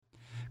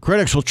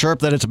Critics will chirp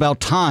that it's about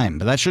time,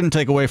 but that shouldn't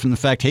take away from the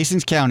fact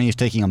Hastings County is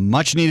taking a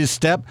much-needed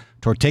step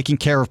toward taking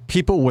care of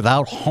people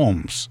without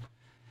homes.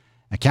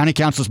 At County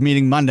Council's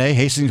meeting Monday,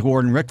 Hastings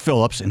Warden Rick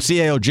Phillips and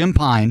CAO Jim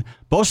Pine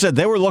both said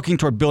they were looking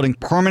toward building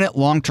permanent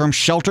long-term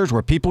shelters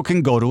where people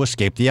can go to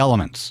escape the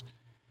elements.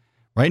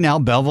 Right now,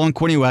 Belleville and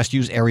Quinte West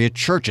use area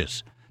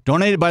churches,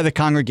 donated by the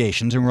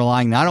congregations and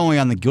relying not only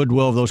on the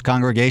goodwill of those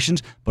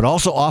congregations, but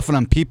also often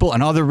on people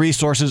and other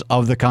resources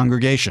of the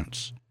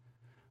congregations.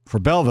 For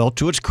Belleville,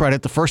 to its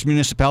credit, the first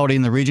municipality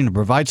in the region to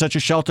provide such a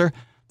shelter,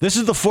 this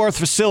is the fourth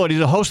facility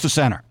to host the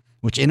center,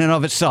 which in and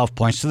of itself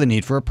points to the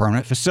need for a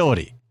permanent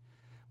facility.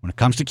 When it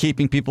comes to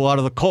keeping people out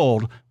of the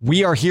cold,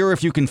 "we are here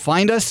if you can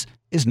find us"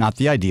 is not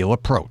the ideal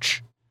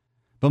approach.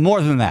 But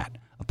more than that,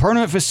 a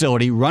permanent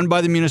facility run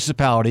by the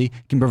municipality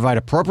can provide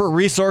appropriate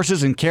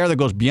resources and care that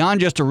goes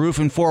beyond just a roof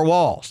and four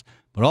walls,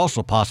 but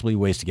also possibly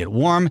ways to get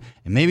warm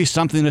and maybe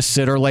something to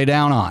sit or lay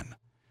down on.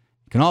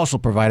 It can also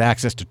provide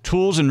access to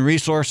tools and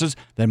resources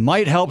that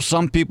might help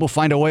some people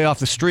find a way off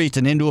the streets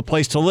and into a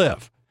place to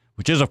live,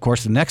 which is, of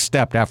course, the next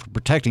step after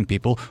protecting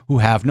people who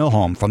have no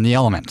home from the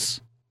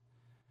elements.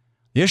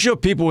 The issue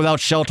of people without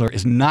shelter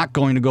is not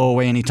going to go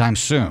away anytime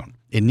soon.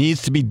 It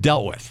needs to be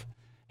dealt with.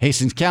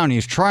 Hastings County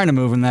is trying to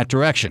move in that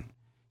direction.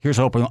 Here's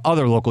hoping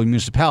other local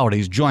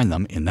municipalities join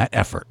them in that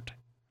effort.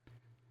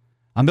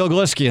 I'm Bill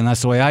Galiski, and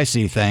that's the way I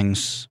see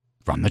things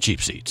from the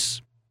cheap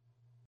seats.